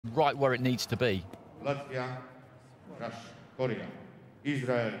right where it needs to be. Latvia, Russia, Korea,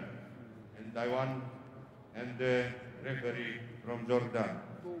 Israel, and Taiwan, and the referee from Jordan,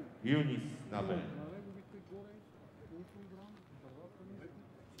 Yunis Nabel.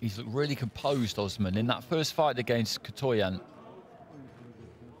 He's looked really composed, Osman, in that first fight against Katoyan,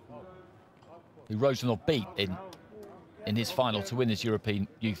 who Rosenov beat in his final to win his European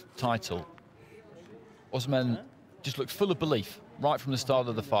youth title. Osman just looked full of belief right from the start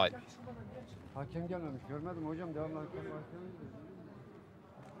of the fight.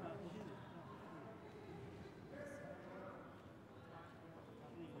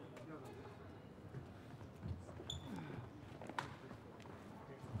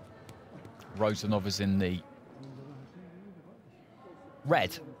 Rosenov is in the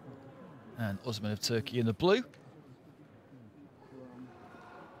red and OZMEN of Turkey in the blue.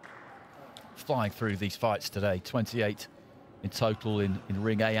 Flying through these fights today, 28 in total in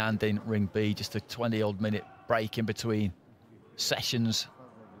Ring A and in Ring B, just a 20-odd minute break in between sessions.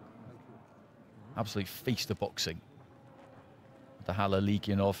 Absolute feast of boxing. The Hala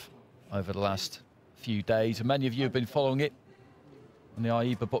Legionov over the last few days, and many of you have been following it on the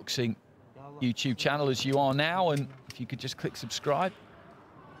AIBA Boxing YouTube channel as you are now, and if you could just click subscribe,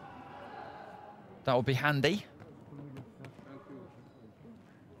 that would be handy.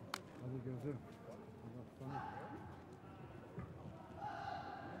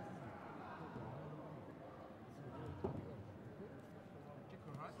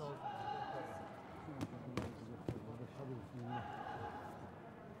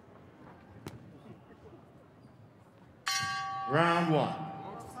 Round one.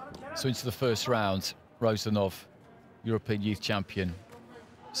 So into the first round, Rosenov, European Youth Champion,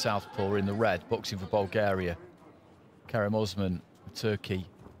 southpaw in the red, boxing for Bulgaria. Kerem OZMEN of Turkey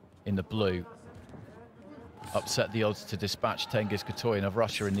in the blue. Upset the odds to dispatch Tengiz Katoyan of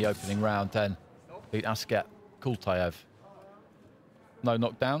Russia in the opening round, then beat Asket Kultayev. No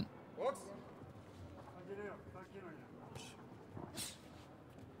knockdown.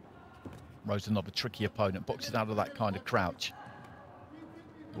 Rosenov, a tricky opponent, boxes out of that kind of crouch.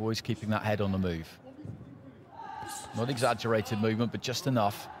 Always keeping that head on the move. Not exaggerated movement, but just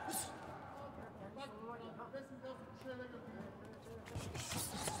enough.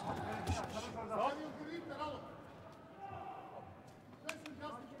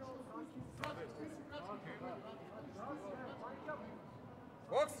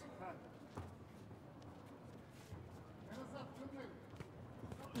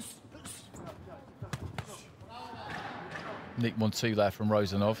 Neat 1-2 there from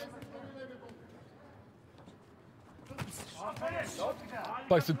Rosenov.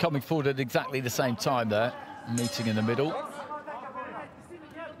 Both of them coming forward at exactly the same time there, meeting in the middle.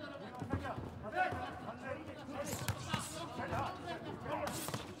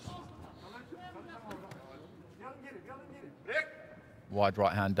 Wide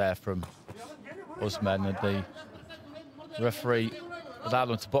right hand there from OZMEN, and the referee allowed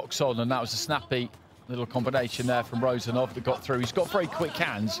them to box on, and that was a snappy little combination there from Rosenov that got through. He's got very quick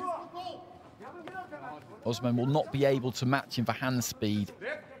hands. OZMEN will not be able to match him for hand speed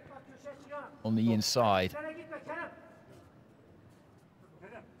on the inside.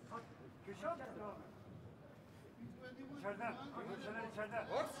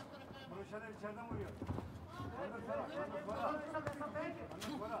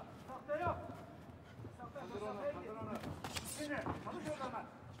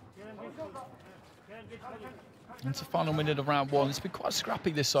 It's the final minute of round one. It's been quite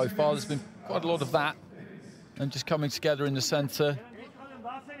scrappy this so far. There's been quite a lot of that. And just coming together in the centre.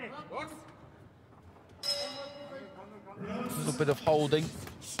 A little bit of holding,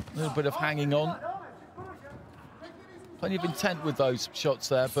 a little bit of hanging on. Plenty of intent with those shots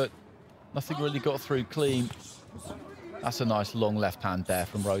there, but nothing really got through clean. That's a nice long left hand there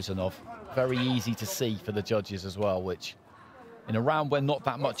from Rosenov. Very easy to see for the judges as well, which in a round where not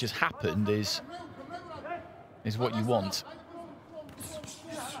that much has happened is what you want.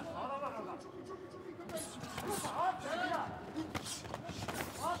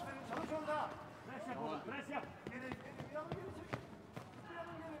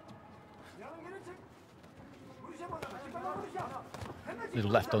 Little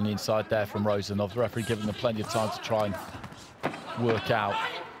left on the inside there from Rosenov. The referee giving them plenty of time to try and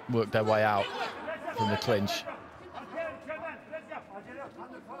work their way out from the clinch.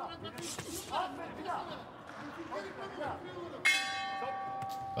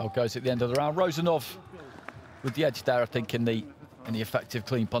 Bell goes at the end of the round. Rosenov with the edge there, I think, in the effective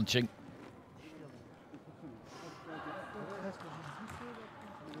clean punching.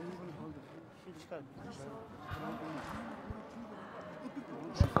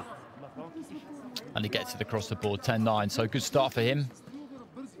 And he gets it across the board, 10-9. So good start for him.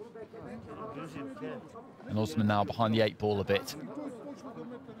 And Osman now behind the 8 ball a bit.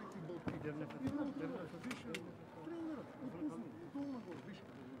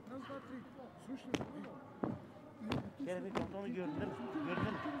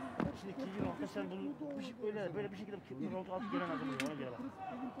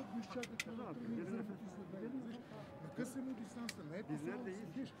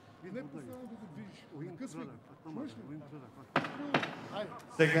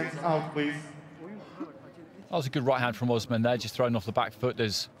 Seconds out, please. That was a good right hand from Osman there, just thrown off the back foot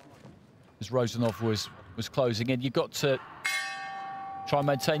as Rosenov was closing in. You've got to try and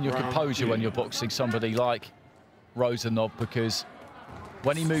maintain your composure when you're boxing somebody like Rosenov, because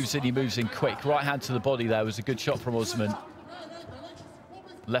when he moves in quick. Right hand to the body there was a good shot from Osman.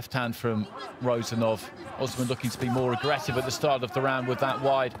 Left hand from Rosenov. Osman looking to be more aggressive at the start of the round with that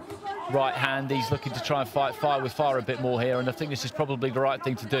wide right hand. He's looking to try and fight fire with fire a bit more here, and I think this is probably the right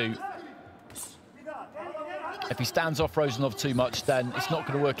thing to do. If he stands off Rosenov too much, then it's not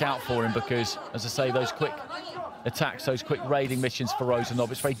going to work out for him, because, as I say, those quick attacks, those quick raiding missions for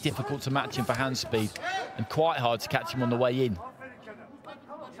Rosenov, it's very difficult to match him for hand speed and quite hard to catch him on the way in.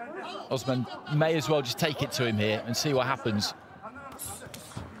 Osman may as well just take it to him here and see what happens.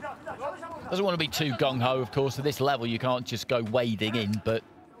 Doesn't want to be too gung-ho, of course. At this level, you can't just go wading in, but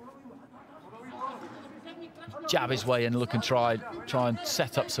jab his way in, look and try and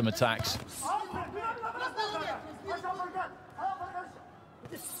set up some attacks.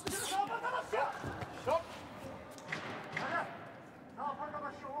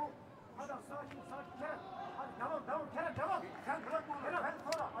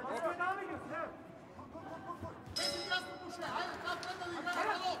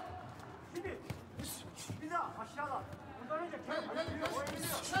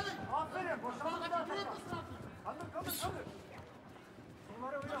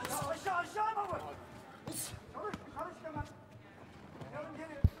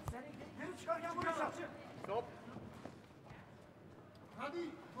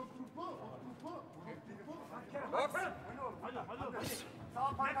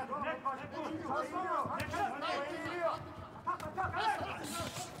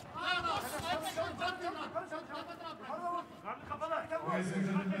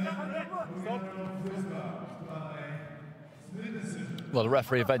 Well, the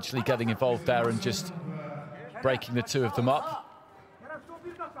referee eventually getting involved there and just breaking the two of them up.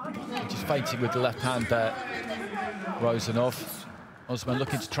 Just feinting with the left hand there, Rosenov. Osman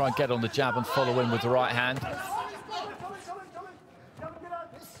looking to try and get on the jab and follow in with the right hand.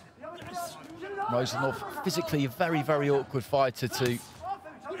 Rosenov, physically a very, very awkward fighter to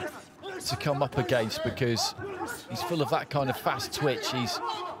come up against, because he's full of that kind of fast twitch. He's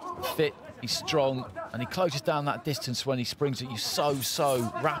fit, he's strong, and he closes down that distance when he springs at you so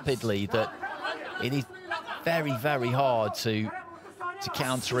rapidly that it is very, very hard to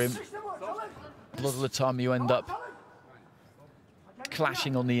counter him. A lot of the time you end up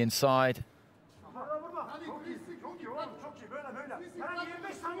clashing on the inside.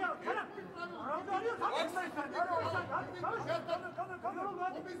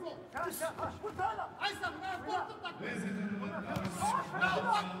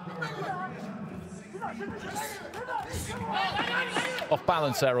 Off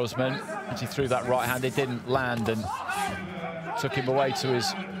balance there, Osman, as he threw that right hand. It didn't land and took him away to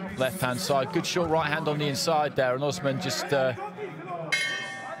his left-hand side. Good short right hand on the inside there, and Osman just... I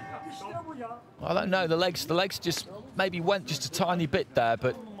don't know, the legs just maybe went just a tiny bit there,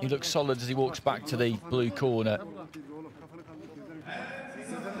 but he looks solid as he walks back to the blue corner.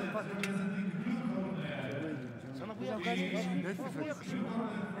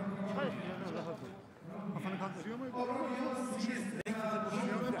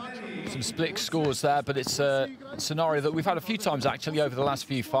 Some split scores there, but it's a scenario that we've had a few times actually over the last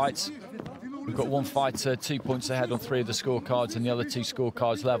few fights. We've got one fighter 2 points ahead on 3 of the scorecards and the other 2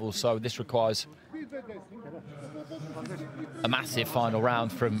 scorecards level, so this requires a massive final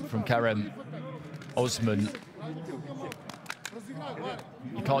round from Kerem Osman.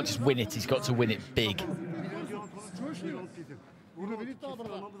 You can't just win it, he's got to win it big.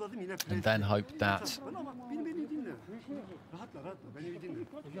 And then hope that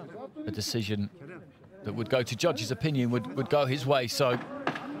a decision that would go to judge's opinion would go his way, so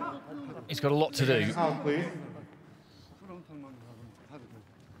he's got a lot to do.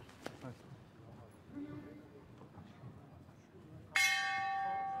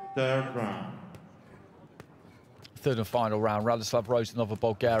 Third round. third and final round. Radoslav Rosenov of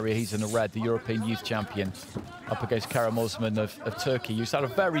Bulgaria, he's in the red, the European youth champion, up against Kerem OZMEN of Turkey, who's had a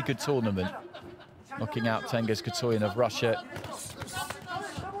very good tournament, knocking out Tengiz Katoyan of Russia.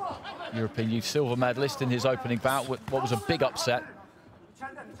 European youth silver medalist in his opening bout, what was a big upset.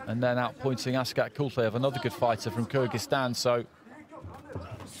 And then outpointing Askat Kulteyev, another good fighter from Kyrgyzstan. So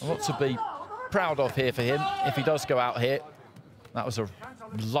a lot to be proud of here for him if he does go out here. That was a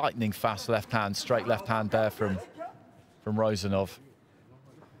lightning fast left hand, straight left hand there from Rosenov.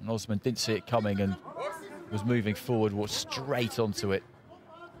 And OZMEN didn't see it coming and was moving forward, walked straight onto it.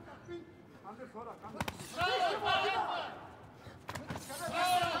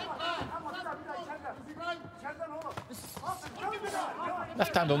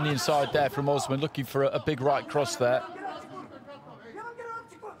 Left hand on the inside there from OZMEN, looking for a big right cross there.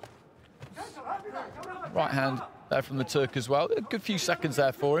 Right hand there from the Turk as well. A good few seconds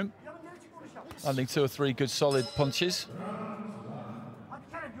there for him. Landing 2 or 3 good solid punches.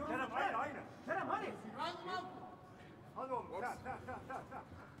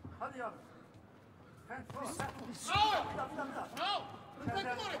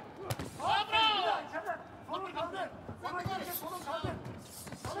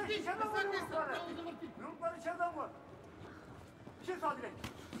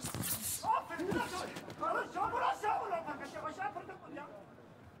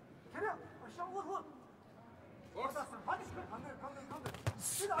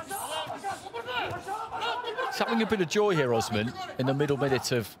 He's having a bit of joy here, OZMEN, in the middle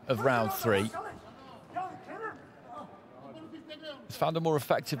minute of round 3. He's found a more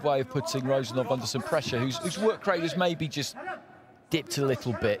effective way of putting Rosenov under some pressure, whose work rate has maybe just dipped a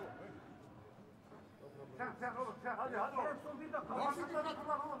little bit.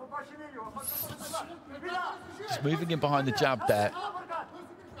 Just moving in behind the jab there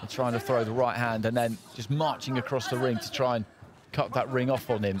and trying to throw the right hand and then just marching across the ring to try and cut that ring off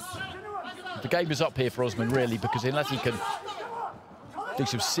on him. The game is up here for OZMEN, really, because unless he can do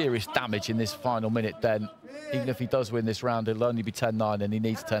some serious damage in this final minute, then even if he does win this round, it'll only be 10-9 and he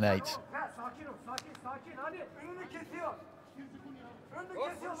needs 10-8.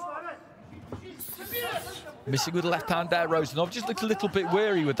 Missing with the left hand there, Rosenov. Just looked a little bit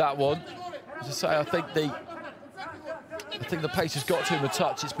weary with that one. As I say, I think the pace has got to him a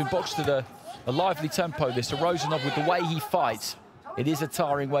touch. It's been boxed at a lively tempo, this. So Rosenov, with the way he fights, it is a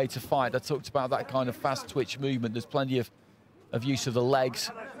tiring way to fight. I talked about that kind of fast twitch movement. There's plenty of use of the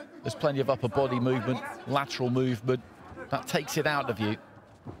legs. There's plenty of upper body movement, lateral movement. That takes it out of you.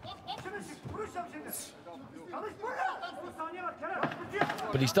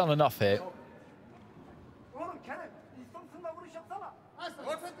 But he's done enough here.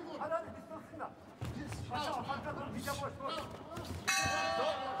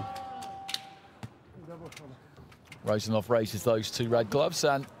 Rosenov raises those 2 red gloves,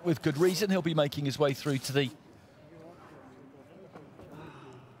 and with good reason. He'll be making his way through to the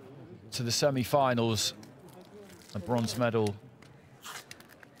semi-finals. A bronze medal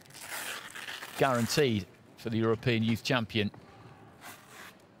guaranteed for the European youth champion.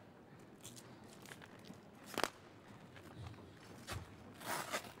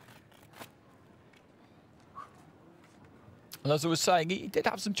 And as I was saying, he did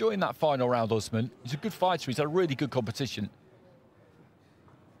have some joy in that final round, OZMEN. He's a good fighter. He's had a really good competition.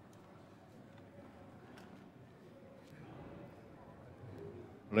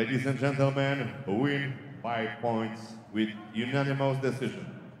 Ladies and gentlemen, a win by points with unanimous decision.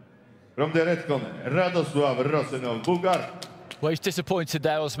 From the red corner, Radoslav Rosenov, Bulgaria. Well, he's disappointed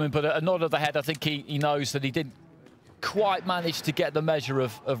there, OZMEN, but a nod of the head. I think he knows that he didn't quite manage to get the measure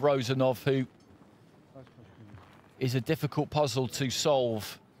of Rosenov, who is a difficult puzzle to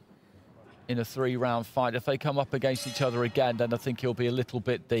solve in a 3-round fight. If they come up against each other again, then I think he'll be a little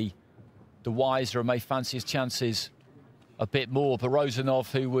bit the wiser and may fancy his chances a bit more. But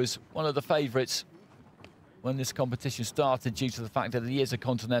Rosenov, who was one of the favourites when this competition started due to the fact that he is a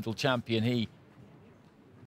continental champion, he